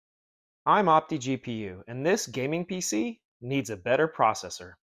I'm OptiGPU, and this gaming PC needs a better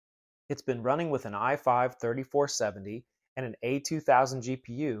processor. It's been running with an i5-3470 and an A2000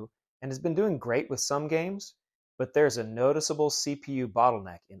 GPU and has been doing great with some games, but there's a noticeable CPU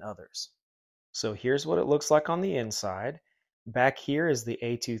bottleneck in others. So here's what it looks like on the inside. Back here is the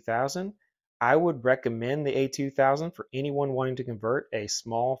A2000. I would recommend the A2000 for anyone wanting to convert a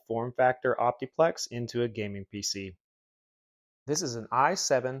small form factor Optiplex into a gaming PC. This is an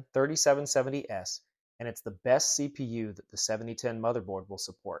i7-3770S, and it's the best CPU that the 7010 motherboard will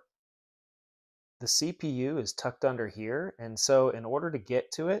support. The CPU is tucked under here, and so in order to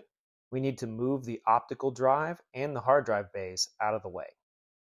get to it, we need to move the optical drive and the hard drive bays out of the way.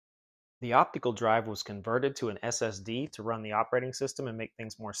 The optical drive was converted to an SSD to run the operating system and make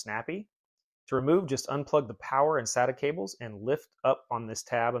things more snappy. To remove, just unplug the power and SATA cables and lift up on this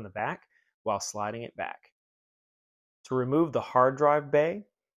tab in the back while sliding it back. To remove the hard drive bay,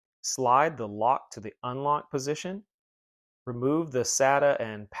 slide the lock to the unlock position, remove the SATA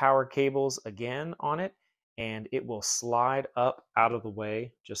and power cables again on it, and it will slide up out of the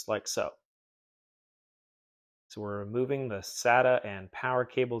way just like so. So we're removing the SATA and power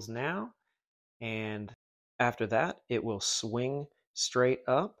cables now, and after that it will swing straight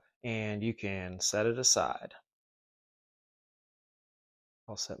up and you can set it aside.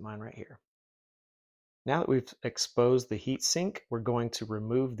 I'll set mine right here. Now that we've exposed the heatsink, we're going to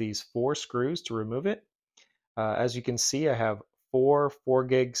remove these 4 screws to remove it. As you can see, I have 4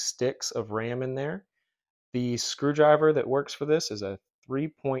 gig sticks of RAM in there. The screwdriver that works for this is a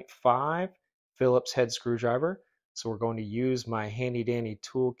 3.5 Phillips head screwdriver. So we're going to use my handy dandy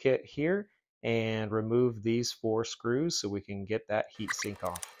toolkit here and remove these 4 screws so we can get that heatsink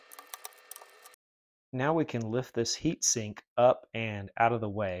off. Now we can lift this heatsink up and out of the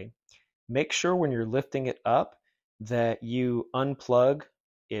way. Make sure when you're lifting it up that you unplug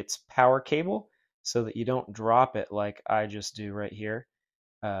its power cable so that you don't drop it like I just do right here.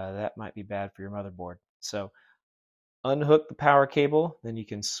 That might be bad for your motherboard. So unhook the power cable, then you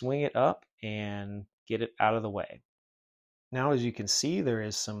can swing it up and get it out of the way. Now, as you can see, there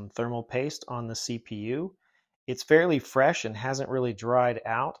is some thermal paste on the CPU. It's fairly fresh and hasn't really dried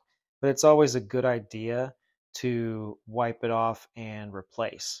out, but it's always a good idea to wipe it off and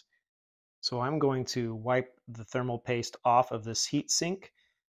replace. So I'm going to wipe the thermal paste off of this heatsink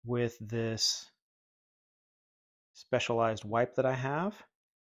with this specialized wipe that I have.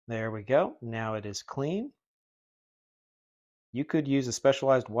 There we go. Now it is clean. You could use a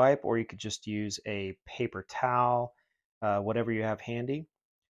specialized wipe or you could just use a paper towel, whatever you have handy.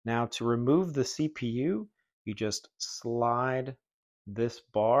 Now to remove the CPU, you just slide this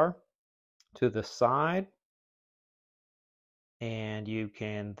bar to the side and you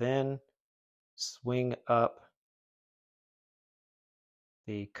can then swing up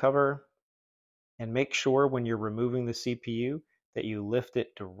the cover and make sure when you're removing the CPU that you lift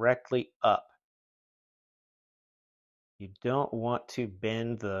it directly up. You don't want to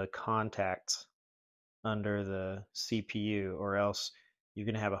bend the contacts under the CPU or else you're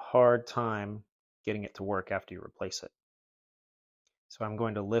going to have a hard time getting it to work after you replace it. So I'm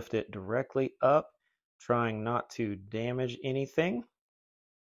going to lift it directly up, trying not to damage anything.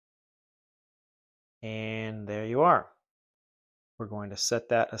 And there you are. We're going to set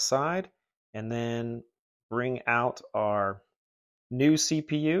that aside and then bring out our new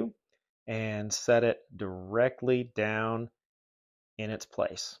CPU and set it directly down in its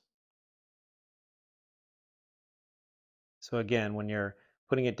place. So again, when you're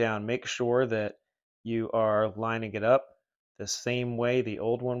putting it down, make sure that you are lining it up the same way the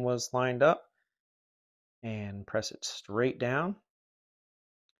old one was lined up and press it straight down.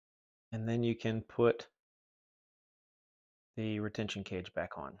 And then you can put the retention cage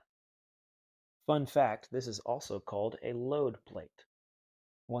back on. Fun fact, this is also called a load plate.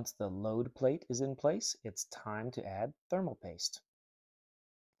 Once the load plate is in place, it's time to add thermal paste.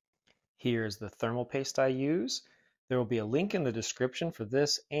 Here's the thermal paste I use. There will be a link in the description for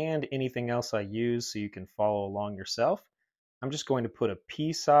this and anything else I use so you can follow along yourself. I'm just going to put a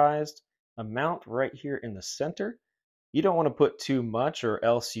pea-sized amount right here in the center. You don't want to put too much or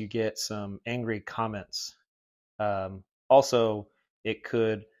else you get some angry comments. Also, it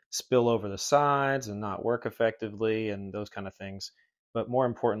could spill over the sides and not work effectively and those kind of things. But more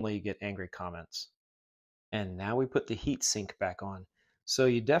importantly, you get angry comments. And now we put the heatsink back on. So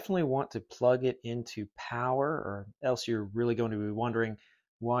you definitely want to plug it into power or else you're really going to be wondering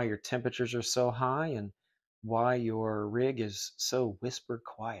why your temperatures are so high and why your rig is so whisper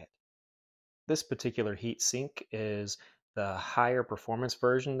quiet. This particular heatsink is the higher performance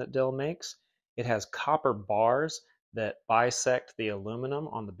version that Dell makes. It has copper bars that bisect the aluminum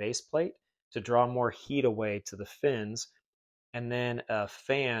on the base plate to draw more heat away to the fins, and then a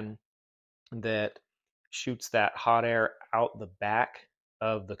fan that shoots that hot air out the back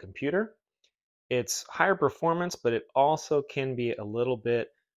of the computer. It's higher performance, but it also can be a little bit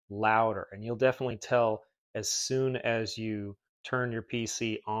louder, and you'll definitely tell as soon as you turn your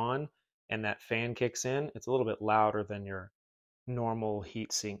PC on and that fan kicks in. It's a little bit louder than your normal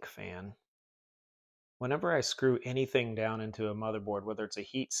heatsink fan. Whenever I screw anything down into a motherboard, whether it's a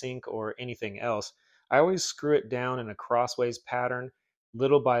heatsink or anything else, I always screw it down in a crossways pattern,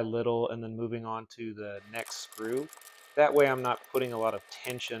 little by little, and then moving on to the next screw. That way I'm not putting a lot of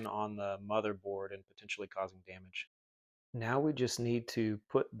tension on the motherboard and potentially causing damage. Now we just need to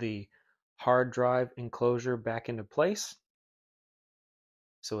put the hard drive enclosure back into place.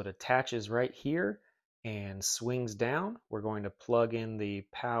 So it attaches right here and swings down. We're going to plug in the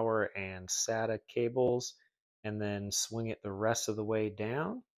power and SATA cables and then swing it the rest of the way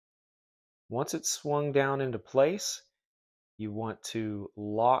down. Once it's swung down into place, you want to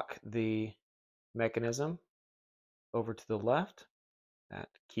lock the mechanism over to the left. That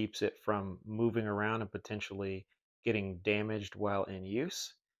keeps it from moving around and potentially getting damaged while in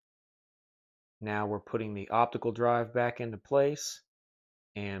use. Now we're putting the optical drive back into place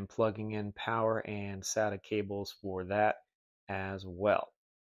and plugging in power and SATA cables for that as well.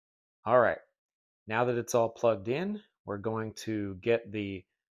 All right, now that it's all plugged in, we're going to get the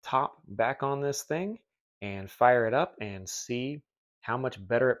top back on this thing and fire it up and see how much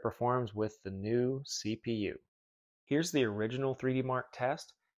better it performs with the new CPU. Here's the original 3D Mark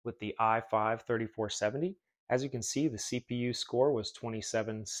test with the i5-3470. As you can see, the CPU score was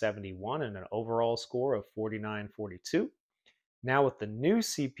 2771 and an overall score of 4942. Now with the new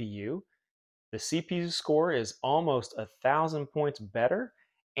CPU, the CPU score is almost 1,000 points better,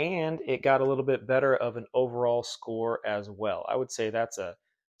 and it got a little bit better of an overall score as well. I would say that's a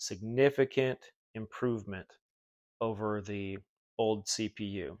significant improvement over the old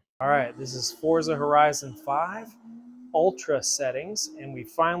CPU. All right, this is Forza Horizon 5 Ultra settings, and we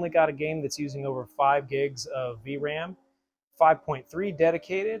finally got a game that's using over 5 gigs of VRAM, 5.3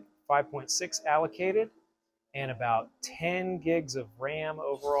 dedicated, 5.6 allocated, and about 10 gigs of RAM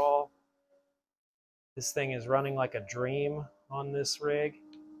overall. This thing is running like a dream on this rig.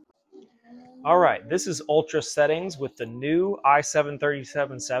 All right, this is Ultra settings with the new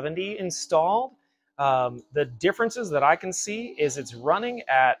i7-3770 installed. The differences that I can see is it's running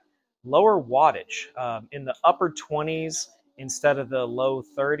at lower wattage, in the upper 20s instead of the low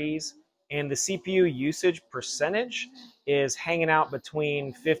 30s, and the CPU usage percentage is hanging out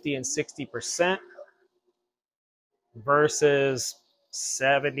between 50 and 60% versus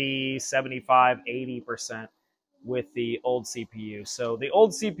 70, 75, 80% with the old CPU. So the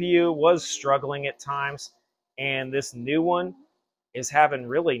old CPU was struggling at times, and this new one is having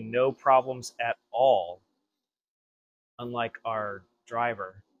really no problems at all, unlike our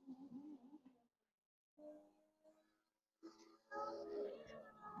driver.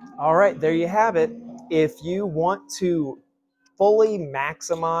 All right, there you have it. If you want to fully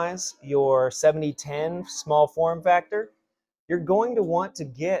maximize your 7010 small form factor, you're going to want to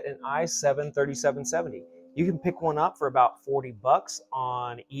get an i7-3770. You can pick one up for about 40 bucks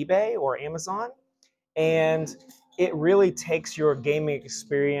on eBay or Amazon, and it really takes your gaming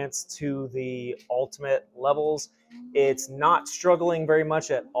experience to the ultimate levels. It's not struggling very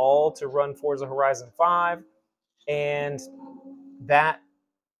much at all to run Forza Horizon 5, and that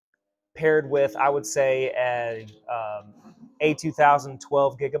paired with, I would say, a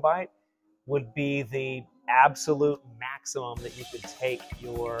 2012 gigabyte would be the absolute maximum that you could take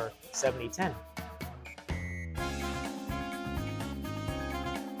your 7010.